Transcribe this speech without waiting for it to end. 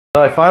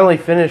I finally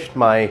finished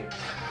my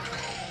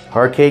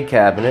arcade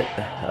cabinet,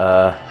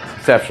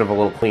 exception of a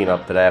little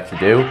cleanup that I have to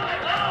do.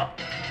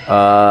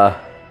 A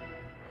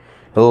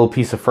little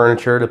piece of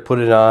furniture to put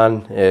it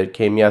on. It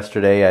came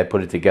yesterday. I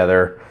put it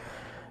together,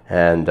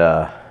 and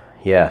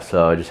yeah,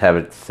 so I just have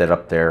it set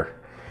up there.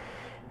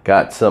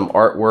 Got some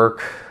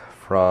artwork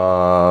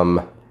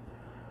from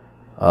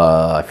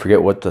I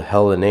forget what the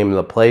hell the name of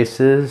the place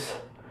is.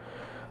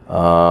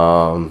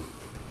 Let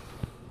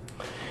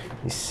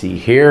me see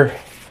here.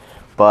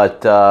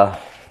 But,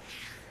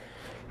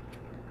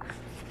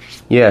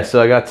 yeah,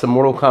 so I got some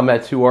Mortal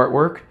Kombat 2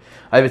 artwork.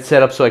 I have it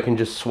set up so I can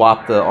just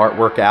swap the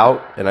artwork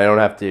out, and I don't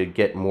have to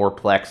get more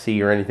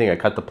plexi or anything. I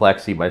cut the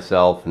plexi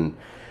myself, and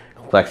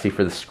plexi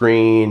for the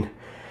screen.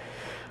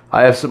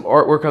 I have some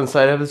artwork on the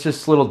side. I have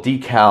just little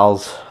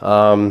decals.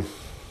 I'm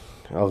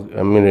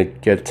going to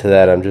get to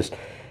that. I'm just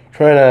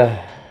trying to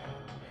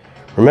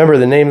remember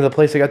the name of the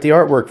place I got the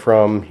artwork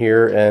from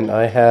here, and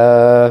I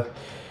have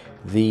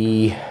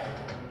the...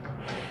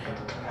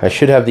 I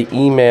should have the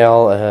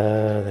email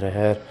that I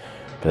had.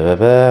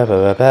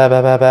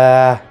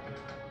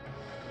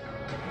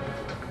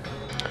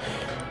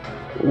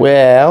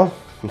 Well,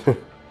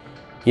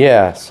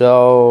 yeah,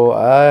 so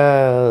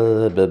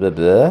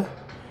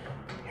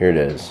here it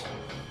is.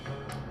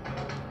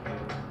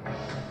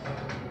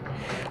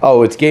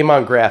 Oh, it's Game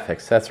On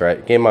Graphics. That's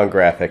right, Game On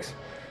Graphics.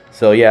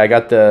 So yeah, I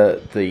got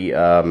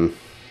the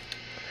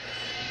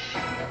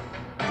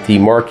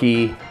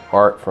marquee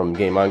art from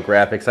Game On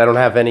Graphics. I don't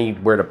have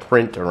anywhere to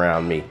print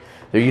around me.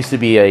 There used to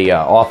be a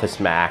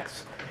Office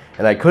Max,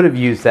 and I could have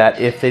used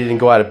that if they didn't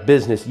go out of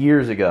business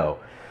years ago.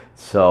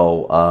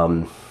 So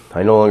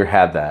I no longer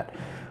have that.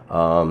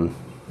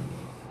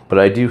 But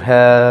I do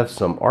have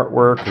some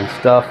artwork and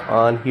stuff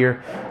on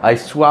here. I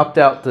swapped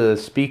out the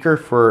speaker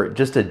for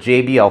just a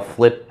JBL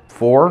Flip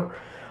 4.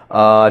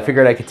 I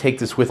figured I could take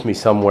this with me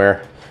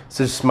somewhere.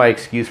 This is my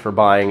excuse for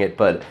buying it,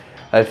 but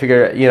I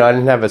figured, you know, I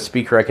didn't have a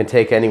speaker I can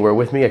take anywhere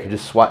with me. I could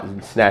just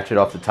snatch it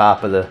off the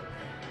top of the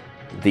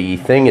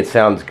thing. It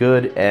sounds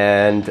good,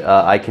 and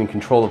I can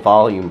control the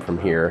volume from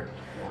here.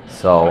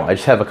 So I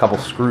just have a couple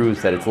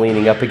screws that it's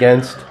leaning up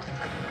against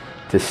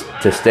to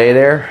stay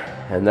there,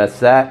 and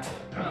that's that.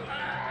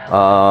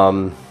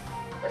 And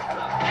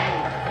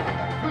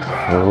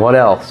what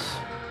else?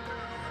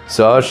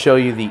 So I'll show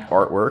you the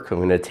artwork. I'm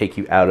going to take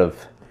you out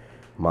of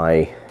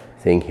my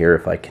thing here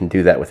if I can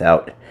do that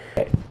without.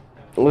 Okay.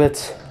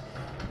 Let's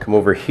come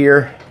over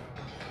here,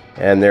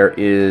 and there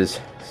is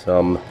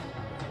some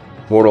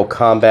Mortal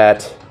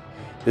Kombat.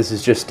 This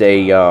is just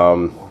a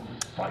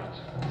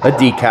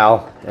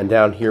decal, and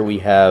down here we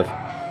have,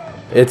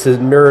 it's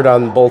mirrored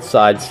on both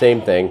sides,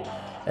 same thing.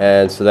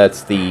 And so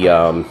that's the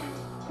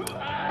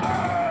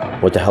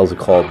what the hell is it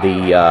called?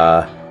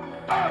 The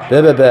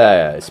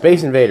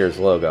Space Invaders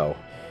logo.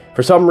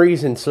 For some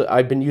reason, so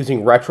I've been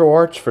using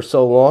RetroArch for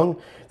so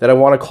long that I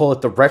want to call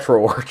it the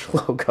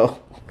RetroArch logo,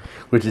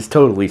 which is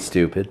totally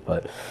stupid.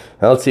 But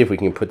now let's see if we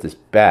can put this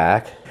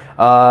back.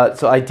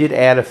 So I did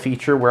add a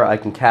feature where I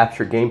can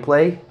capture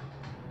gameplay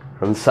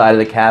from the side of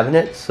the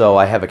cabinet. So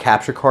I have a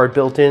capture card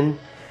built in,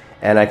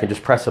 and I can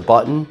just press a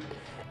button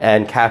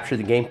and capture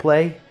the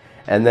gameplay.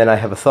 And then I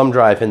have a thumb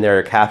drive in there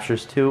it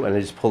captures to, and I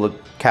just pull the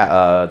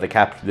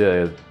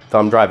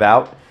thumb drive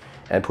out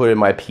and put it in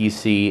my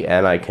PC,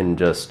 and I can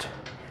just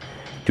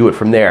do it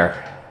from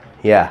there.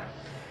 Yeah.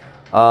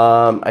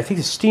 I think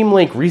the Steam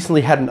Link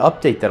recently had an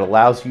update that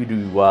allows you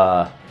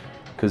to,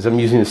 because I'm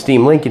using the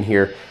Steam Link in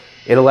here,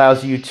 it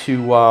allows you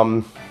to,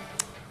 let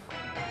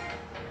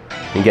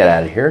me get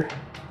out of here.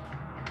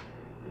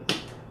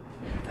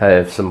 I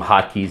have some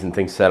hotkeys and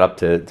things set up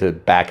to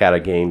back out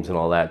of games and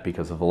all that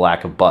because of the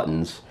lack of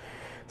buttons.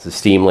 So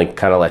Steam Link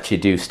kind of lets you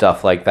do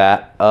stuff like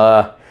that.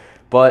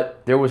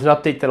 But there was an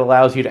update that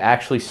allows you to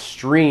actually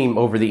stream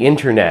over the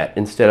internet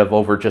instead of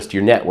over just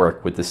your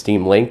network with the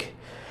Steam Link.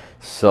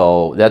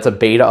 So that's a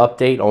beta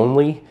update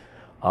only.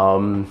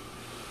 I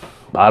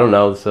don't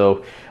know.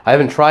 So I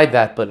haven't tried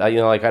that, but you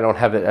know, like I don't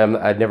have it.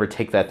 I'd never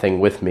take that thing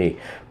with me.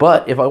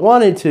 But if I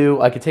wanted to,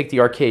 I could take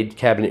the arcade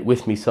cabinet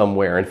with me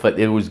somewhere, and if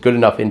it was good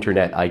enough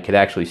internet, I could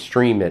actually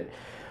stream it,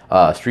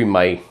 stream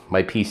my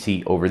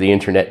PC over the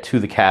internet to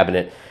the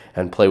cabinet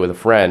and play with a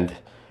friend.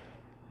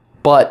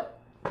 But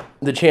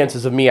the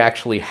chances of me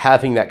actually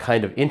having that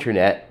kind of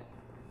internet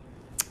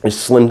is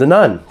slim to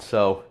none.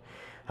 So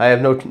I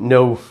have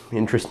no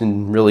interest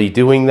in really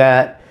doing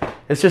that.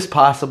 It's just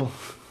possible.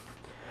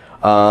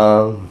 Get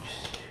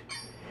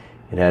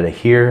out of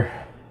here.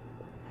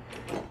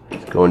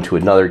 Let's go into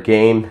another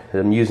game.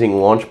 I'm using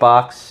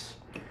Launchbox,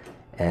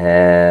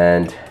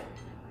 and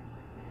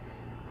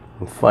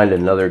I'll find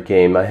another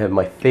game. I have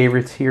my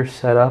favorites here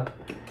set up.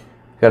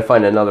 Gotta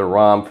find another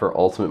ROM for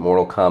Ultimate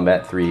Mortal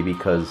Kombat 3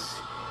 because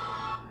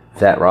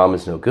that ROM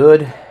is no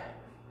good.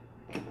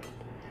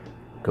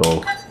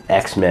 Go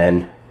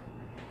X-Men.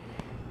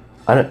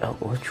 I don't know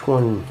which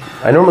one.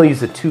 I normally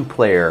use the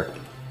 2-player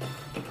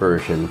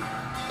version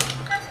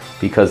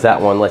because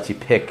that one lets you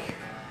pick,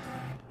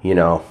 you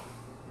know,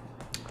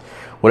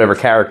 whatever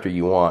character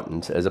you want,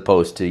 and as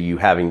opposed to you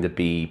having to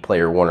be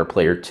player 1 or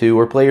player 2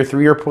 or player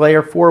 3 or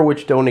player 4,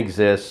 which don't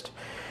exist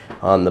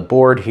on the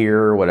board here,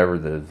 or whatever,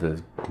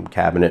 the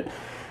cabinet.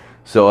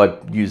 So I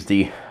use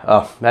the,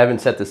 I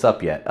haven't set this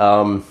up yet.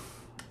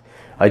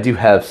 I do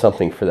have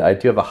something for that. I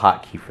do have a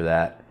hotkey for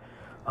that,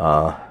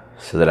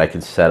 so that I can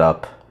set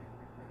up.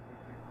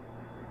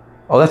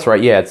 Oh, that's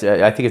right. Yeah, it's,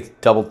 I think it's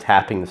double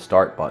tapping the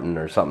start button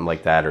or something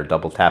like that, or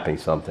double tapping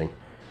something,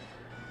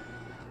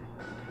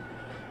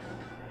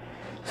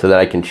 so that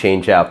I can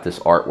change out this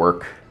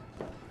artwork.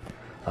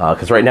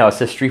 Because right now it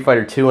says Street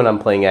Fighter 2 and I'm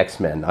playing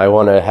X-Men. I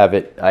want to have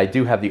it, I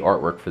do have the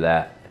artwork for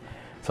that,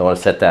 so I want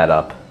to set that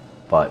up.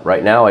 But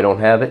right now I don't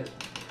have it.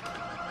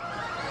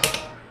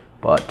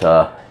 But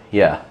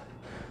yeah,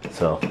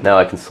 so now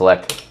I can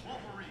select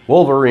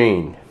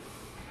Wolverine.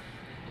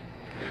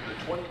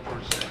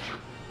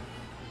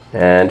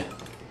 And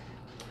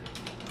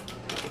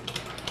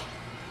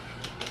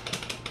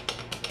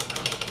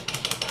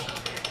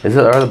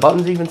are the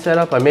buttons even set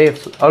up? I may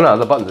have, oh no,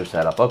 the buttons are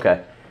set up,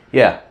 okay.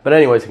 Yeah, but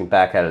anyways, I can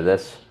back out of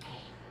this.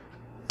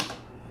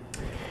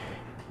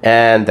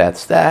 And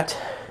that's that.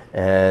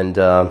 And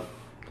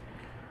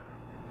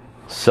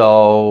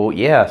so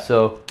yeah,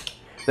 so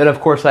then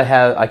of course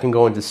I can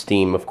go into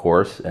Steam, of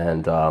course,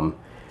 and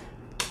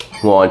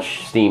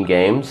launch Steam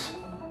games.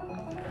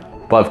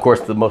 But of course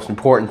the most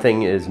important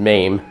thing is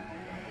MAME.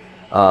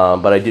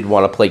 But I did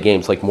want to play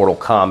games like Mortal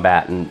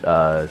Kombat and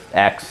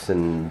X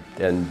and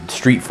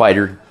Street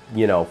Fighter,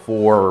 you know,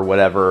 4 or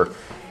whatever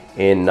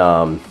in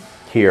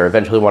here.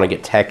 Eventually want to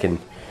get Tekken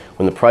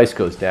when the price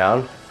goes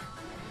down,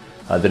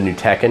 the new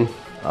Tekken,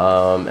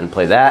 and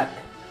play that.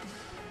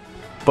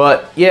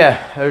 But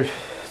yeah,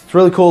 it's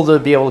really cool to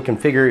be able to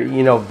configure,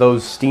 you know,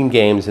 those Steam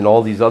games and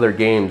all these other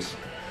games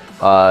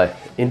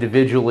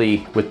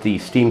individually with the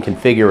Steam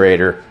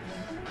configurator.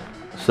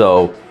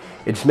 So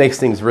it just makes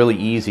things really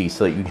easy,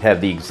 so that you can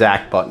have the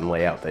exact button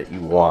layout that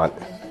you want.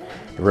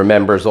 It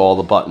remembers all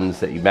the buttons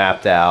that you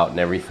mapped out and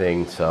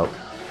everything. So,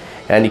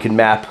 and you can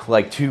map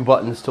like 2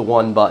 buttons to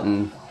 1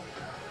 button,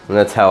 and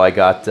that's how I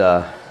got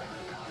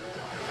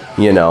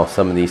you know,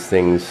 some of these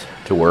things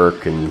to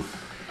work. And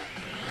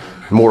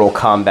Mortal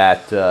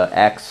Kombat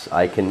X,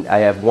 I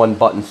have 1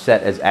 button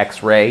set as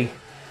X-ray,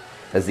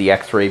 as the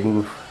X-ray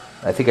move.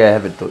 I think I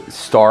have it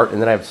start,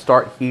 and then I have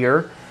start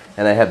here,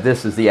 and I have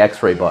this as the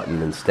X-ray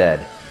button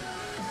instead.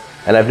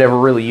 And I've never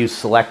really used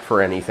select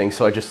for anything,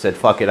 so I just said,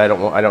 fuck it, I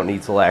don't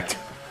need select.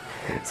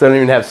 So I don't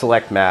even have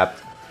select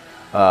mapped.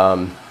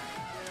 I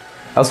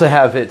also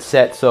have it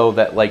set so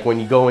that, like, when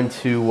you go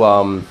into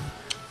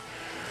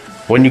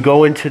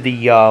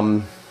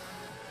the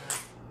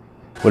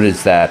what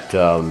is that?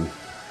 Let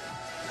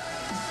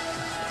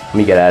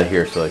me get out of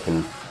here so I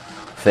can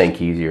think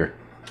easier.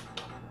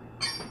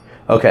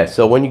 Okay,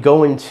 so when you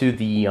go into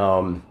the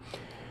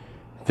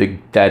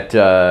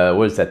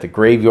what is that? The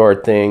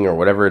graveyard thing or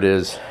whatever it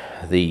is.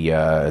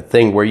 The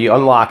thing where you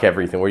unlock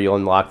everything, where you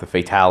unlock the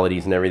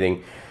fatalities and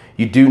everything,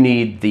 you do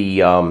need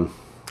the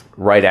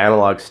right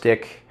analog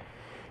stick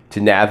to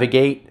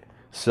navigate.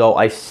 So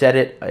I set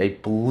it, I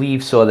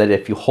believe, so that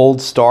if you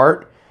hold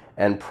start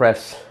and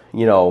press,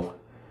 you know,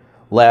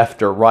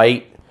 left or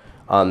right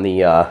on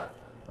the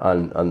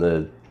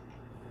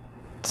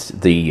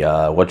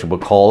what you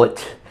would call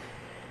it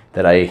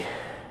that I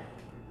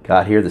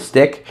got here, the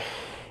stick,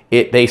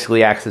 it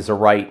basically acts as a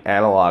right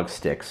analog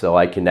stick, so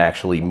I can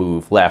actually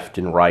move left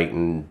and right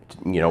and,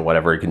 you know,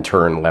 whatever. It can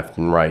turn left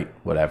and right,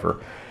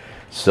 whatever.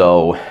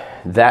 So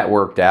that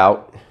worked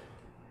out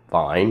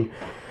fine.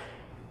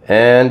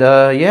 And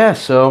yeah,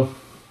 so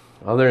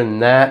other than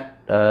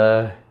that,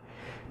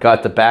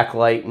 got the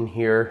backlight in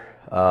here.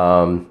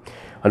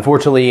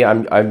 Unfortunately,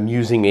 I'm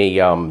using a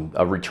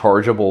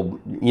rechargeable,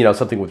 you know,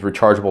 something with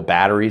rechargeable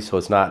batteries, so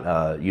it's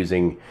not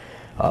using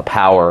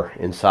power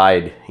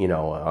inside, you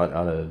know,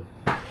 on a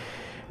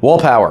wall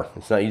power.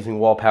 It's not using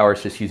wall power,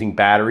 it's just using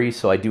batteries,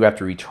 so I do have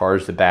to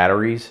recharge the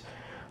batteries.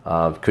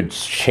 Could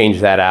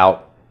change that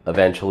out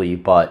eventually,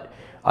 but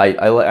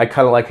I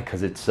kind of like it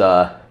because it's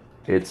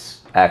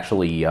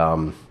actually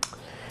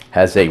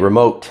has a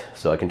remote,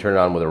 so I can turn it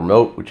on with a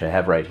remote, which I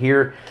have right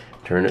here.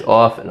 Turn it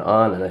off and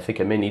on, and I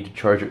think I may need to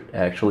charge it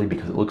actually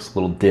because it looks a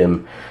little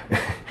dim.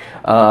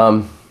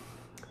 But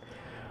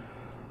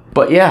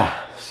yeah,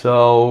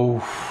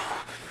 so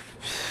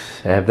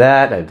I have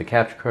that, I have the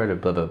capture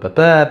card, blah, blah, blah,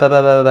 blah, blah,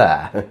 blah, blah,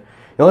 blah.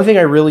 The only thing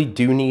I really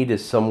do need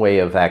is some way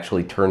of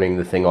actually turning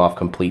the thing off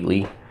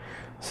completely.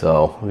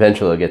 So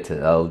eventually I'll get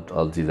to,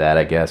 I'll do that,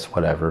 I guess,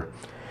 whatever.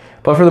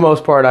 But for the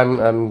most part,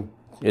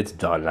 it's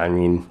done. I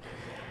mean,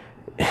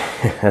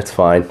 that's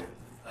fine.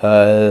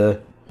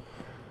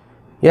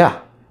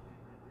 Yeah.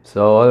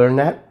 So other than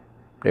that,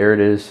 there it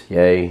is.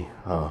 Yay.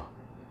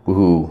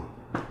 Woohoo.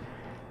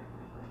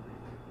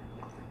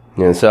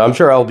 And so I'm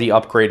sure I'll be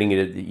upgrading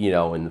it, you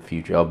know, in the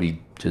future. I'll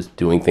be just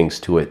doing things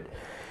to it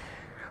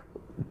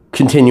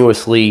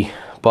continuously,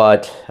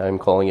 but I'm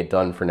calling it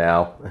done for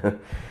now.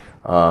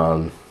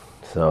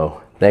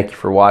 So thank you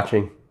for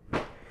watching,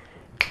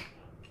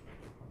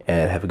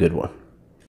 and have a good one.